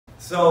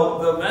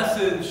So the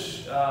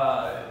message,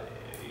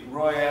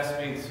 Roy asked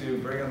me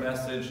to bring a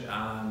message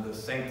on the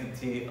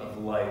sanctity of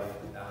life.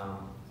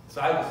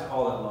 So I just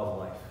call it Love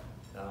Life.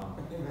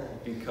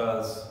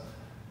 Because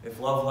if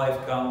Love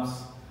Life comes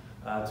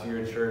to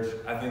your church,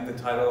 I think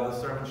the title of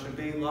the sermon should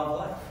be Love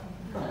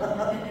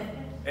Life.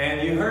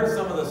 And you heard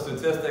some of the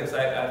statistics.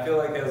 I feel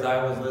like as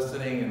I was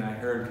listening and I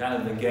heard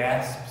kind of the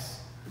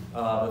gasps,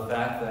 the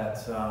fact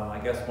that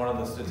I guess one of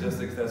the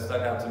statistics that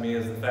stuck out to me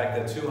is the fact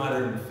that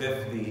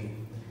 250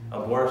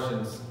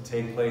 abortions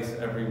take place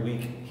every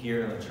week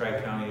here in the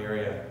Tri-County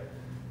area.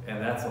 And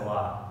that's a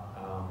lot.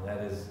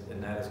 That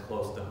is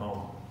close to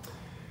home.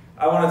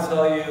 I want to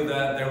tell you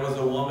that there was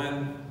a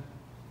woman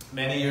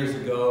many years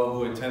ago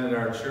who attended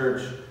our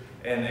church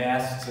and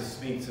asked to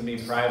speak to me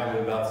privately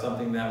about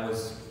something that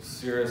was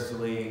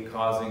seriously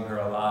causing her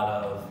a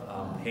lot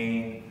of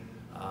pain.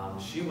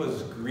 She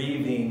was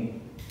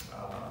grieving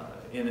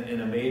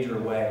in a major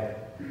way.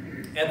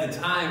 At the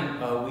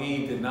time,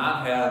 we did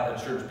not have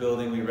a church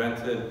building. We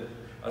rented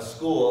a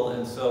school,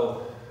 and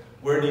so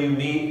where do you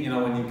meet,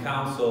 when you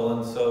counsel?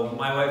 And so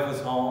my wife was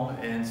home,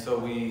 and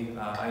so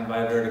I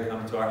invited her to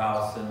come to our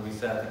house, and we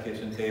sat at the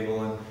kitchen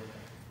table, and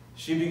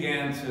she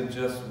began to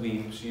just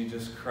weep. She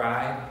just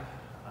cried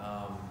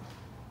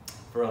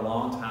for a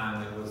long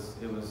time.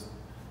 It was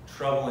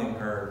troubling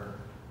her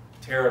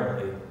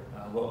terribly,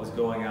 what was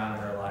going on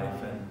in her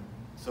life. And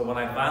so when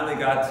I finally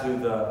got to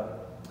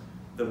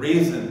the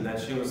reason that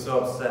she was so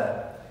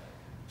upset,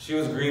 she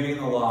was grieving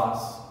the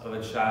loss of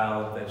a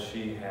child that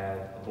she had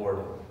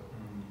aborted.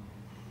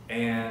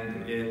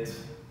 And it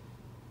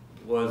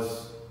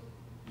was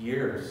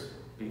years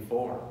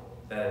before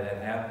that it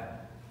had happened.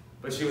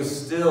 But she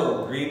was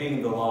still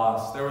grieving the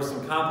loss. There were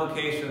some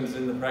complications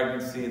in the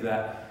pregnancy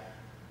that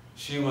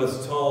she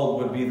was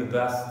told would be the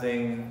best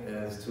thing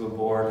is to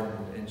abort,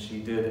 and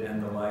she did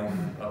end the life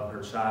of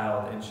her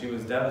child. And she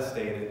was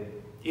devastated.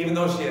 Even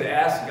though she had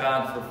asked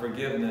God for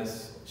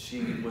forgiveness,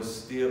 she was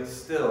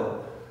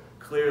still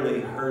clearly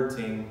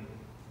hurting.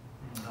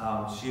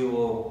 She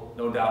will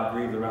no doubt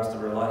grieve the rest of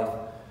her life.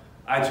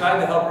 I tried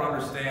to help her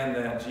understand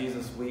that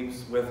Jesus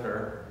weeps with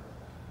her.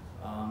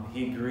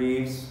 He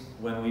grieves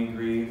when we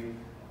grieve.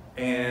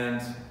 And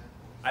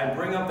I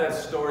bring up that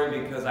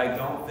story because I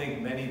don't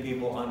think many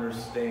people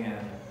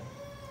understand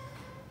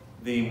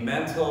the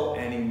mental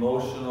and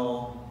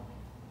emotional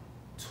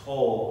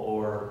toll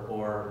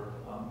or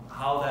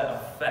how that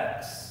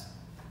affects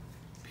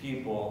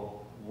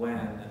people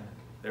when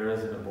there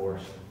is an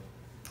abortion.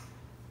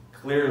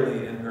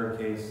 Clearly, in her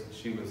case,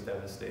 she was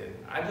devastated.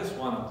 I just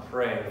want to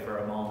pray for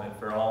a moment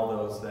for all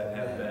those that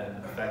have been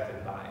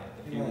affected by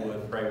it. If you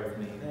would pray with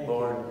me.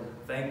 Lord,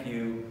 thank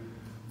you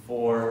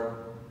for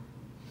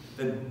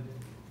the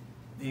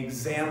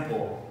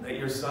example that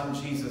your son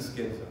Jesus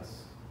gives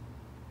us.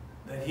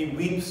 That he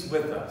weeps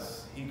with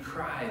us. He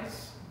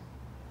cries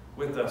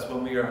with us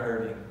when we are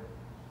hurting.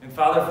 And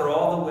Father, for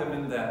all the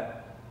women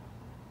that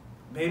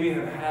maybe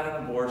have had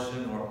an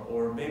abortion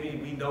or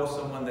maybe we know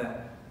someone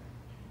that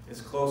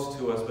is close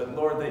to us, but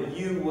Lord, that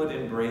you would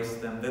embrace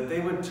them, that they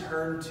would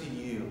turn to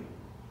you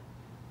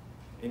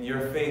and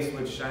your face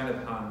would shine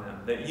upon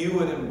them, that you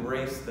would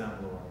embrace them,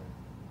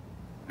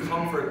 Lord.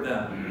 Comfort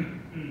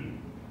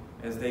them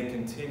as they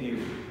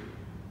continue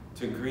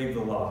to grieve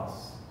the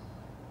loss.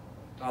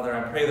 Father,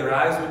 I pray their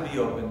eyes would be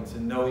open to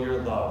know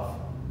your love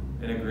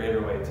in a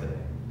greater way today.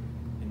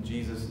 In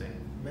Jesus' name.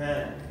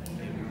 Amen.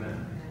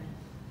 Amen.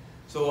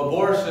 So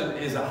abortion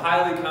is a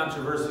highly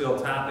controversial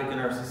topic in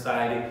our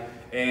society.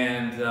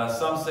 And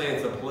some say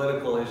it's a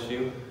political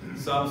issue.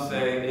 Some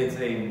say it's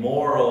a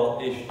moral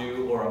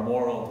issue or a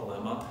moral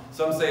dilemma.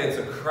 Some say it's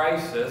a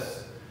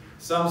crisis.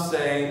 Some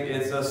say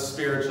it's a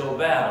spiritual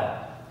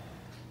battle.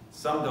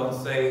 Some don't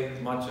say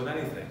much of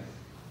anything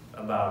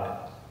about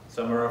it.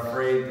 Some are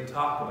afraid to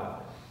talk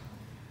about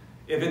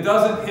it. If it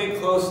doesn't hit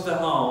close to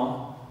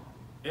home,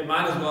 it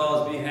might as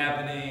well as be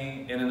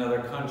happening in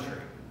another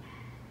country.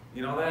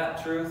 You know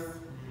that truth?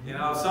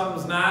 If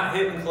something's not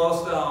hitting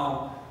close to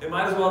home, it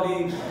might as well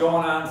be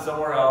going on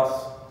somewhere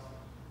else.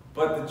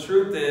 But the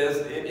truth is,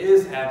 it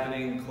is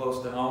happening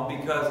close to home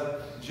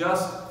because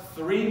just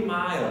 3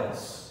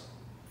 miles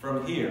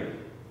from here,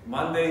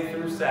 Monday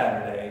through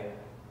Saturday,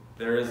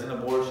 there is an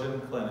abortion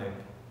clinic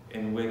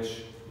in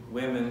which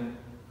women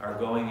are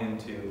going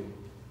into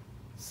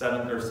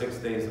 7 or 6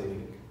 days a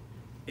week.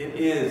 It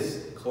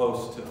is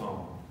close to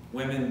home.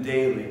 Women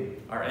daily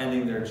are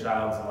ending their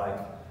child's life.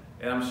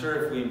 And I'm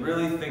sure if we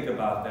really think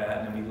about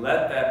that and we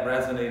let that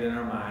resonate in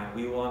our mind,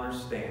 we will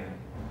understand.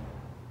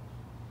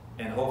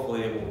 And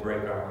hopefully it will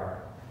break our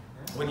heart.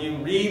 When you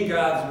read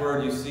God's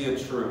word, you see a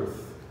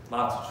truth.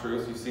 Lots of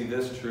truth. You see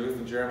this truth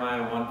in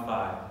Jeremiah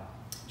 1:5.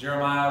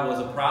 Jeremiah was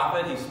a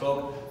prophet. He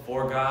spoke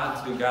for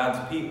God to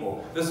God's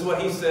people. This is what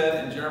he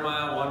said in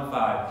Jeremiah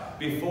 1:5.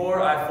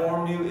 Before I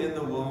formed you in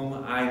the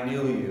womb, I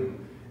knew you.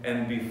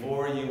 And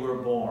before you were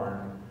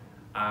born,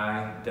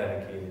 I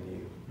dedicated you.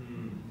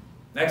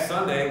 Next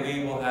Sunday,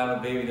 we will have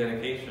a baby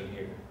dedication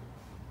here.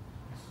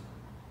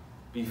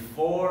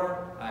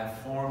 Before I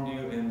formed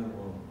you in the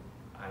womb,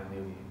 I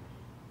knew you.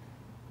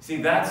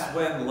 See, that's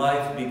when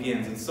life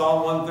begins. In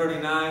Psalm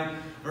 139,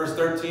 verse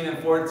 13 and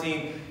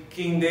 14,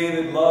 King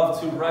David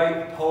loved to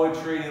write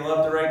poetry, and he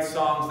loved to write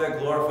songs that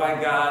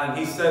glorify God. And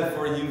he said,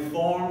 "For you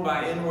formed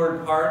my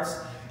inward parts,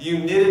 you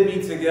knitted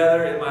me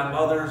together in my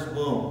mother's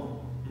womb."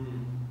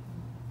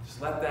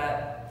 Just let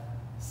that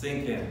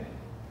sink in.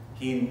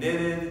 He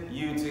knitted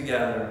you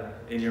together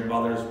in your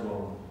mother's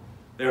womb.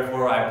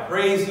 Therefore I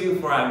praise you,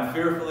 for I am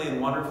fearfully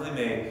and wonderfully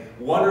made.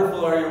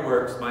 Wonderful are your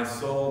works, my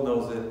soul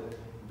knows it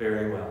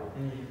very well.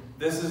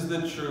 This is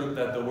the truth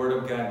that the Word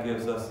of God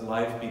gives us.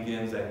 Life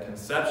begins at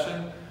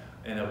conception,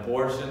 and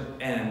abortion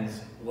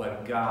ends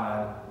what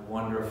God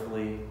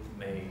wonderfully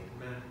made.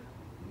 Amen.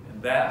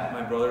 And that,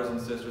 my brothers and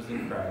sisters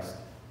in Christ,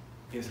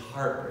 is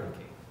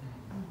heartbreaking.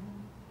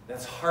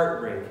 That's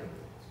heartbreaking.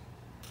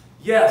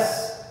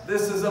 Yes,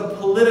 this is a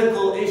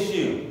political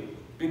issue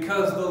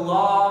because the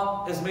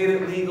law has made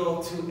it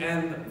legal to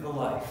end the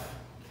life.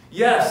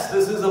 Yes,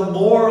 this is a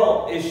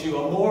moral issue,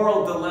 a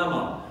moral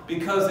dilemma.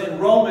 Because in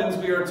Romans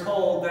we are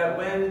told that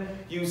when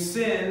you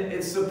sin,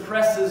 it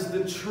suppresses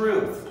the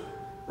truth.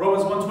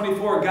 Romans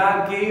 1:24,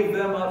 God gave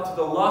them up to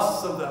the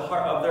lusts of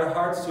their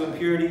hearts to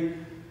impurity,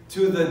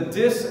 to the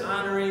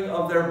dishonoring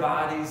of their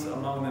bodies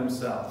among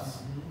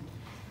themselves.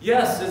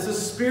 Yes, it's a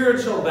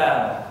spiritual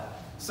battle.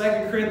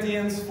 2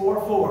 Corinthians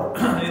 4:4.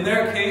 In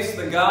their case,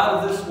 the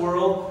God of this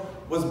world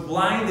has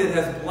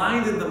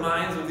blinded the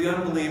minds of the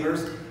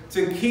unbelievers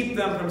to keep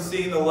them from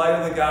seeing the light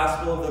of the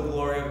gospel of the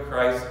glory of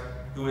Christ,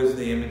 who is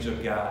the image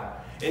of God.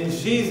 And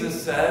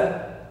Jesus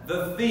said,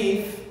 the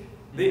thief,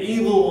 the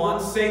evil one,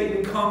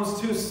 Satan,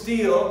 comes to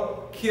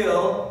steal,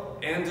 kill,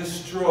 and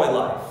destroy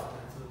life.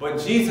 But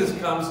Jesus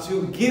comes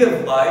to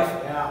give life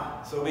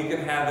so we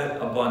can have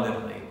it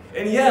abundantly.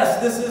 And yes,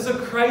 this is a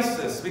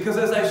crisis, because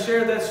as I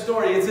shared that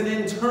story, it's an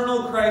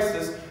internal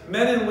crisis.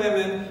 Men and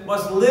women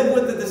must live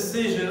with the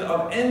decision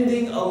of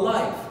ending a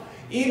life.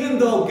 Even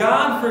though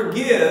God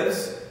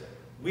forgives,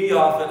 we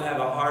often have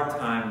a hard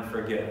time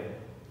forgiving.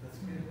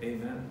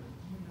 Amen.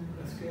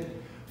 That's good.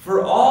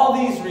 For all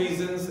these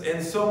reasons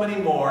and so many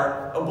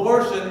more,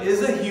 abortion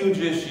is a huge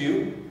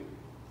issue.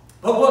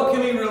 But what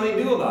can we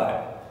really do about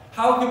it?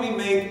 How can we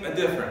make a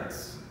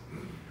difference?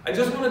 I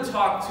just want to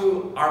talk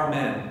to our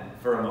men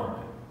for a moment.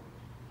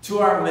 To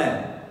our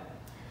men.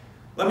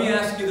 Let me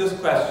ask you this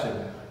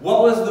question.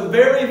 What was the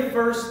very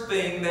first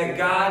thing that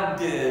God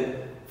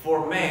did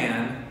for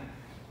man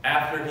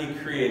after he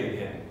created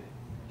him?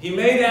 He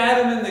made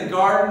Adam in the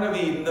Garden of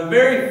Eden. The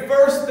very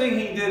first thing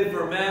he did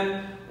for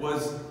men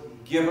was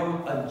give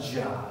them a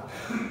job.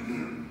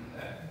 And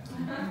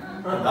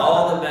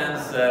all the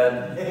men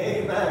said,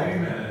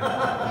 Amen.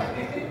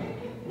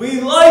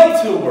 We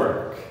like to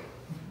work.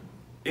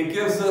 It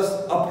gives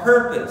us a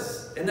purpose.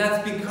 And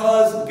that's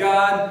because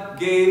God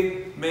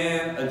gave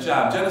man a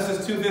job.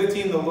 Genesis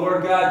 2:15, the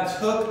Lord God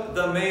took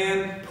the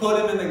man, put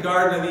him in the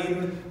Garden of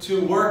Eden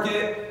to work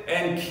it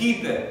and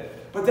keep it.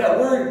 But that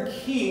word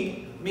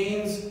keep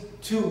means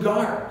to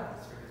guard.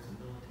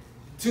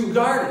 To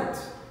guard it.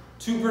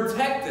 To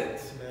protect it.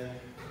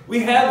 We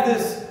have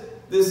this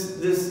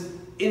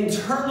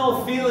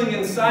internal feeling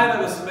inside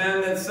of us,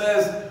 men, that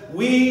says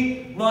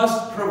we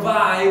must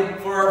provide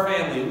for our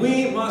family.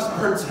 We must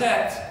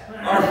protect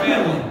our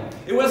family.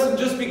 It wasn't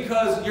just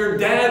because your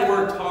dad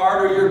worked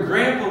hard or your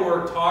grandpa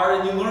worked hard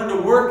and you learned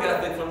a work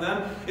ethic from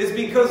them. It's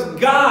because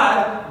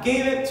God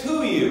gave it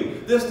to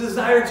you. This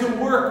desire to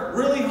work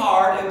really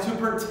hard and to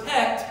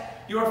protect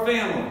your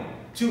family,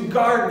 to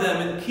guard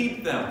them and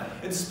keep them,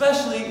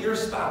 especially your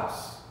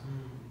spouse.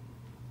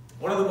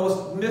 One of the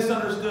most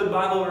misunderstood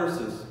Bible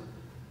verses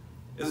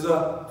is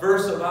a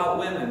verse about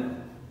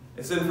women.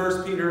 It's in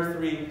 1 Peter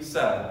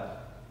 3:7.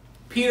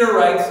 Peter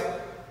writes,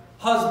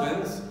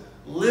 husbands,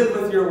 live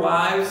with your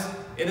wives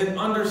in an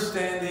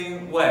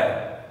understanding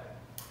way,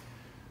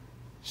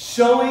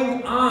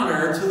 showing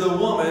honor to the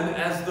woman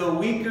as the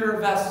weaker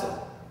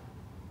vessel,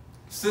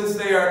 since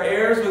they are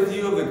heirs with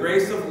you of the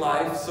grace of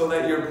life, so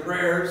that your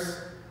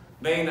prayers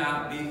may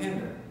not be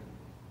hindered.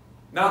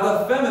 Now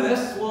the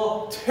feminists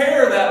will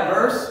tear that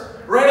verse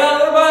right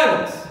out of their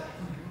Bibles,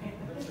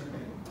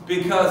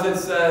 because it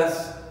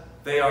says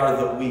they are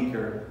the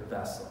weaker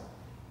vessel.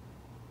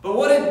 But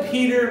what did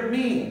Peter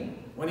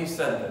mean when he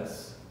said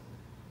this?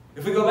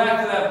 If we go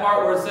back to that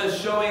part where it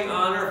says showing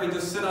honor, if we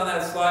just sit on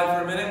that slide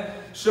for a minute,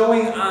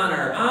 showing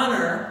honor.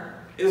 Honor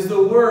is the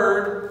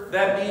word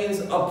that means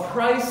a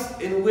price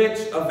in which,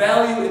 a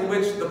value in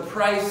which the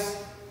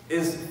price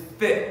is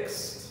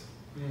fixed.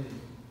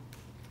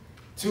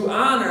 To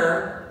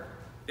honor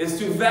is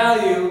to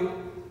value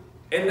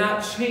and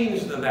not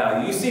change the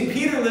value. You see,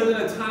 Peter lived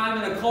in a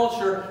time and a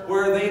culture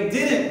where they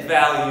didn't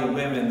value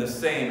women the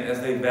same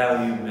as they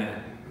valued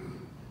men.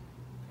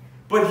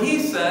 But he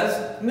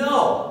says,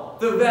 no,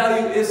 the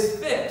value is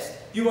fixed.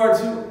 You are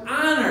to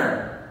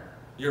honor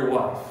your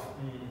wife.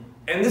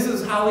 And this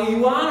is how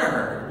you honor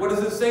her. What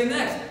does it say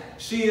next?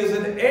 She is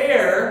an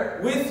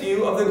heir with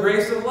you of the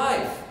grace of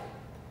life.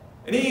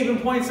 And he even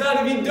points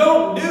out, if you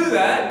don't do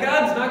that,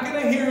 God's not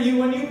going to hear you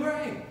when you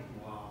pray.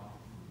 Wow.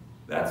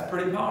 That's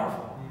pretty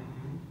powerful.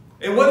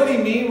 And what did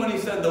he mean when he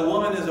said the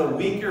woman is a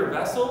weaker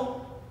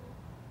vessel?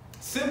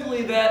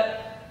 Simply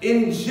that,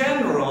 in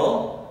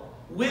general,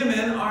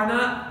 women are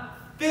not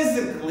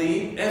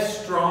physically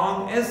as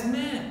strong as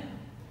men.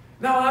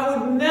 Now, I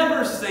would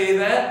never say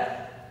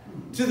that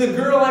to the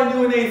girl I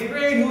knew in 8th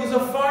grade who was a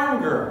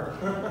farm girl.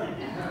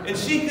 And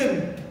she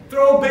could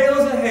throw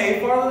bales of hay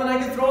farther than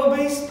I could throw a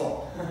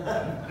baseball.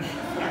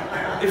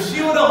 If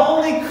she would have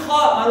only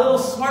caught my little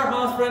smart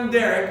mouth friend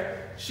Derek,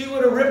 she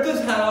would have ripped his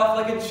head off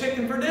like a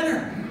chicken for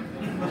dinner.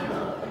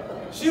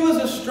 She was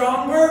a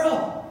strong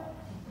girl.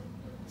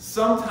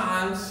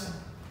 Sometimes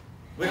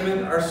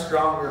women are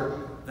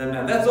stronger than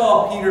men. That's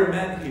all Peter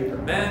meant here.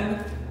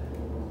 Men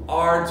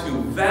are to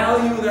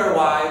value their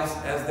wives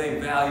as they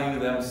value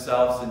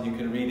themselves. And you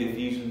can read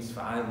Ephesians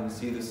 5 and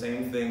see the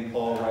same thing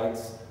Paul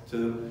writes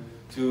to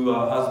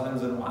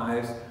husbands and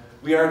wives.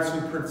 We are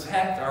to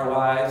protect our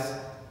wives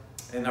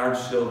and our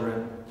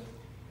children.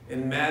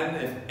 And men,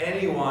 if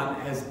anyone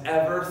has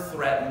ever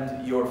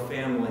threatened your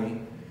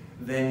family,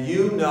 then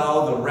you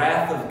know the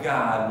wrath of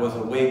God was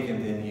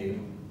awakened in you.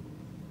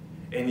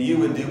 And you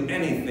would do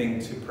anything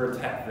to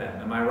protect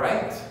them. Am I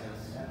right? Yes.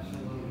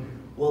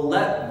 Well,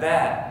 let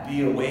that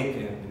be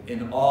awakened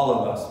in all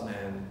of us,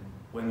 men,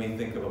 when we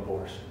think of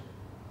abortion.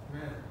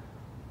 Amen.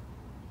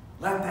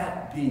 Let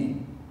that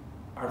be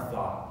our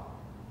thought.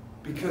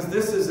 Because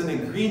this is an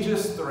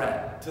egregious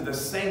threat to the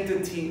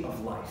sanctity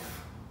of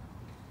life.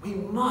 We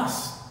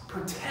must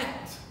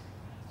protect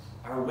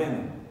our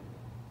women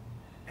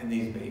and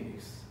these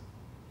babies.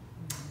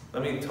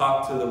 Let me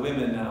talk to the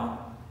women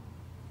now.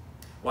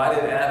 Why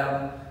did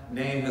Adam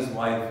name his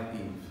wife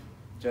Eve?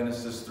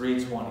 Genesis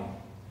 3:20.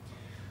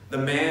 The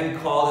man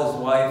called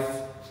his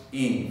wife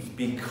Eve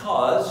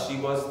because she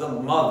was the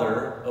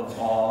mother of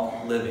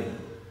all living.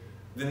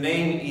 The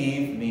name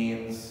Eve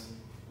means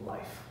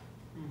life.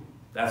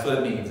 That's what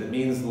it means. It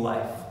means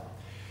life.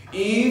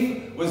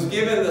 Eve was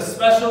given the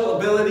special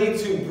ability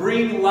to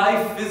bring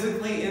life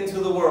physically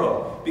into the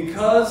world.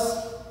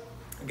 Because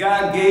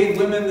God gave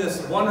women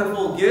this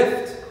wonderful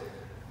gift,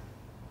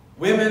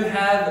 women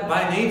have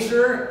by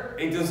nature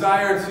a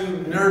desire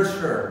to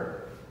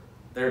nurture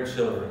their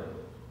children.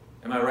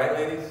 Am I right,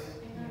 ladies?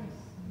 Yes.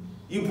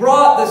 You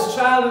brought this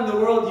child into the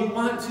world, you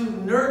want to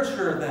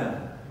nurture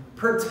them,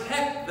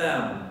 protect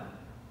them.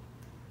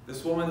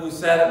 This woman who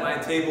sat at my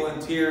table in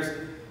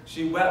tears,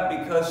 she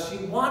wept because she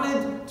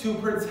wanted to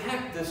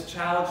protect this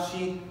child.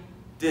 She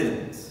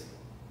didn't.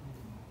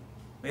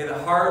 May the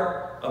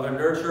heart of a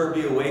nurturer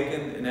be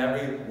awakened in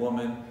every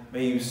woman.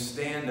 May you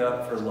stand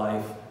up for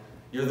life.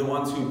 You're the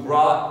ones who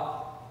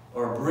brought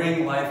or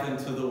bring life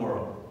into the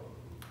world.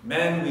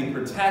 Men, we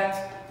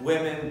protect.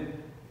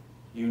 Women,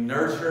 you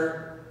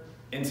nurture.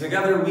 And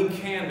together we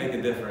can make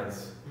a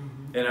difference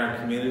in our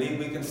community.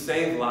 We can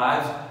save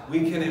lives.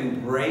 We can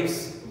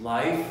embrace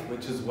life,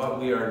 which is what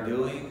we are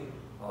doing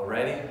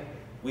already.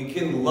 We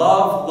can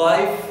love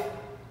life,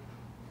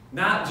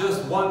 not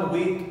just 1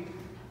 week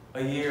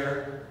a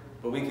year,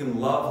 but we can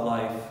love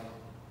life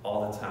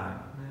all the time.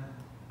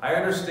 I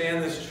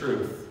understand this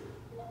truth.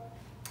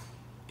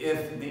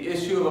 If the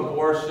issue of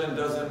abortion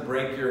doesn't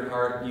break your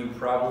heart, you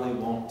probably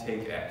won't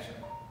take action.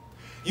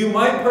 You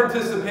might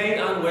participate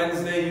on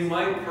Wednesday, you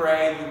might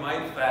pray, you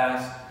might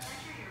fast.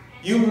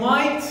 You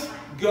might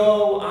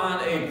go on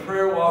a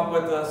prayer walk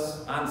with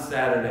us on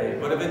Saturday,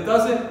 but if it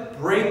doesn't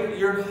break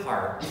your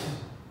heart,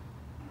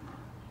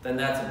 then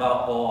that's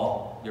about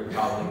all you're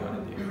probably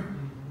going to do.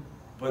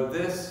 But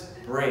this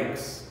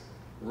breaks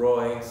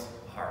Roy's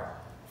heart.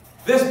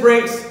 This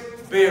breaks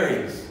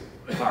Barry's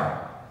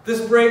heart.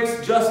 This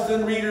breaks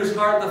Justin Reeder's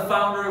heart, the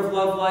founder of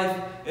Love Life,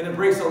 and it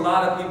breaks a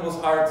lot of people's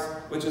hearts,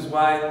 which is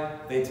why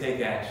they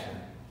take action.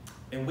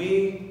 And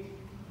we,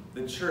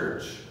 the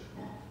church,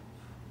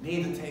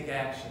 need to take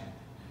action.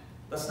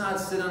 Let's not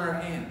sit on our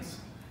hands.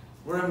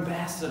 We're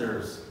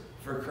ambassadors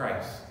for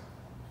Christ.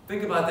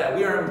 Think about that.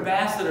 We are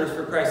ambassadors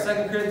for Christ.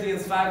 2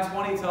 Corinthians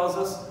 5:20 tells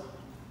us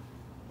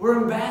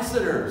we're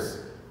ambassadors.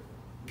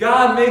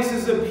 God makes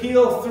his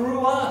appeal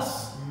through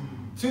us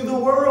to the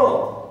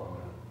world.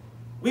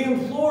 We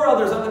implore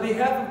others on the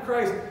behalf of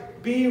Christ,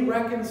 be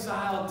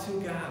reconciled to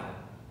God.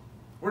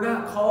 We're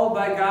not called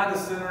by God to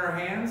sit on our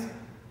hands.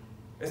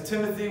 As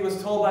Timothy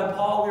was told by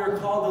Paul, we are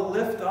called to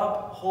lift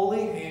up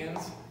holy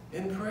hands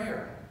in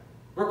prayer.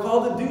 We're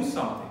called to do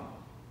something.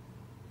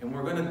 And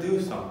we're going to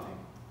do something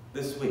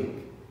this week.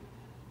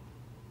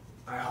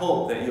 I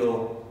hope that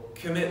you'll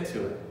commit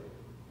to it.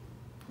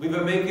 We've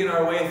been making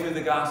our way through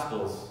the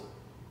Gospels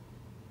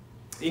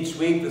each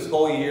week this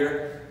whole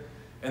year.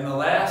 In the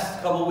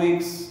last couple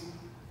weeks,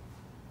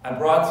 I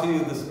brought to you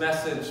this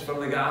message from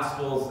the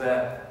Gospels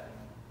that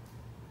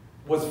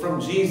was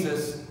from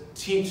Jesus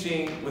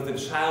teaching with a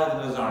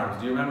child in his arms.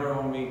 Do you remember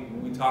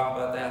when we talked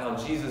about that? How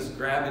Jesus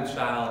grabbed a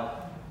child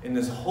and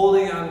is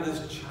holding on to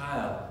this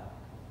child.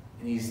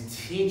 And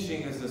he's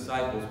teaching his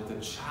disciples with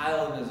a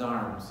child in his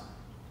arms.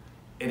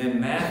 And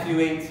in Matthew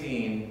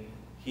 18,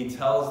 he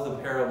tells the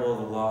parable of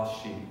the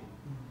lost sheep.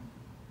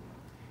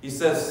 He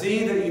says,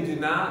 see that you do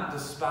not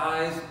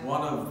despise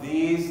one of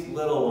these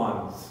little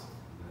ones.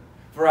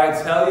 For I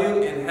tell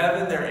you, in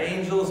heaven their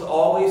angels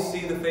always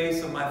see the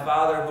face of my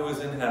Father who is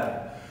in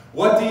heaven.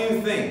 What do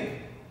you think?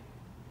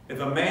 If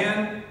a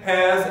man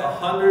has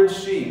 100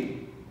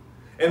 sheep,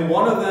 and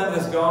one of them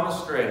has gone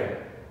astray,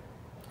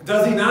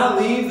 does he not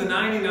leave the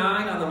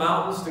 99 on the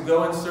mountains to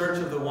go in search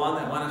of the one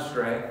that went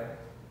astray?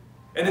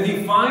 And if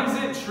he finds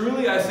it,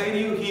 truly I say to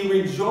you, he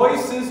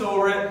rejoices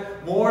over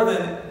it more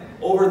than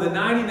over the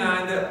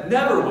 99 that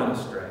never went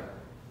astray.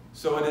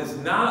 So it is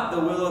not the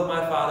will of my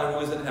Father who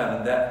is in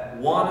heaven that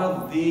one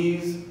of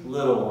these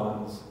little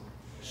ones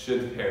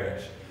should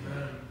perish.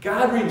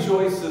 God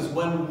rejoices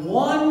when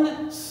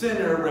one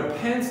sinner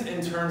repents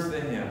and turns to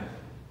Him.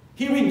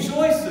 He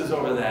rejoices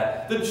over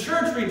that. The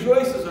church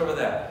rejoices over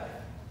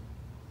that.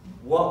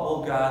 What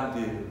will God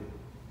do?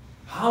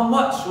 How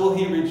much will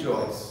He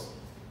rejoice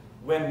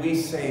when we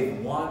save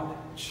one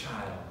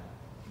child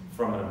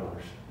from an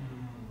abortion?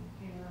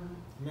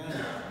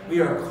 Amen. We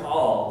are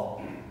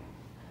called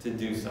to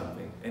do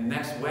something. And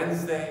next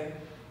Wednesday,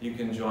 you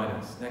can join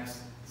us.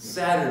 Next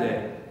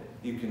Saturday,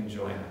 you can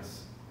join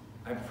us.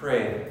 I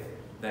pray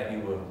that you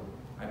will.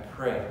 I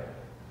pray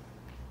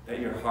that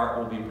your heart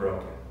will be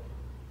broken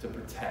to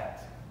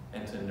protect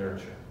and to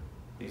nurture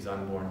these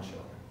unborn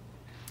children.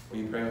 Will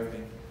you pray with me?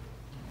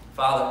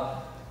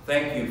 Father,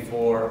 thank you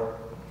for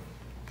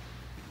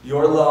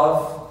your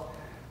love.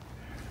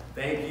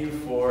 Thank you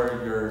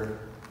for your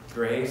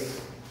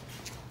grace.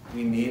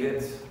 We need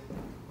it.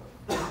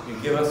 You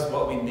give us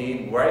what we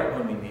need right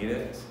when we need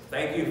it.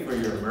 Thank you for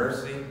your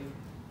mercy.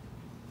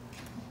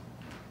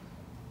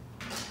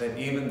 That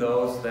even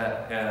those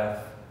that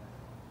have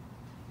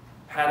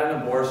had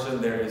an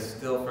abortion, there is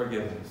still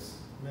forgiveness.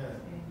 Amen.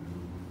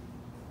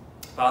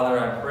 Father,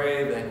 I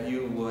pray that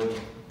you would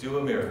do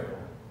a miracle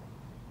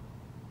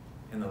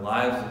in the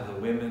lives of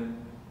the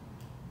women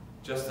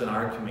just in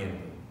our community.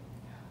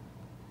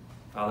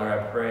 Father,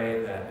 I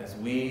pray that as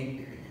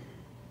we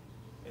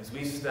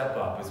step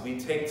up, as we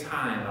take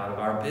time out of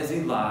our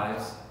busy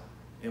lives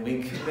and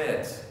we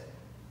commit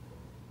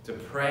to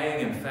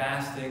praying and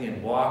fasting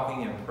and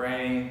walking and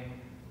praying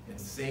and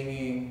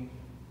singing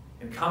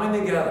and coming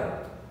together,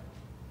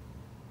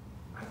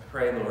 I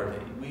pray, Lord,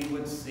 that we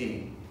would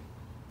see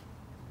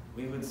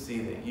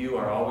that you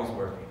are always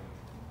working.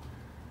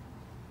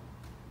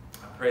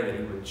 I pray that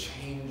you would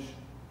change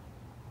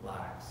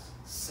lives,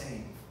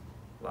 save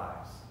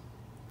lives.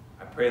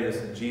 I pray this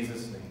in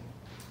Jesus' name.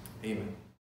 Amen.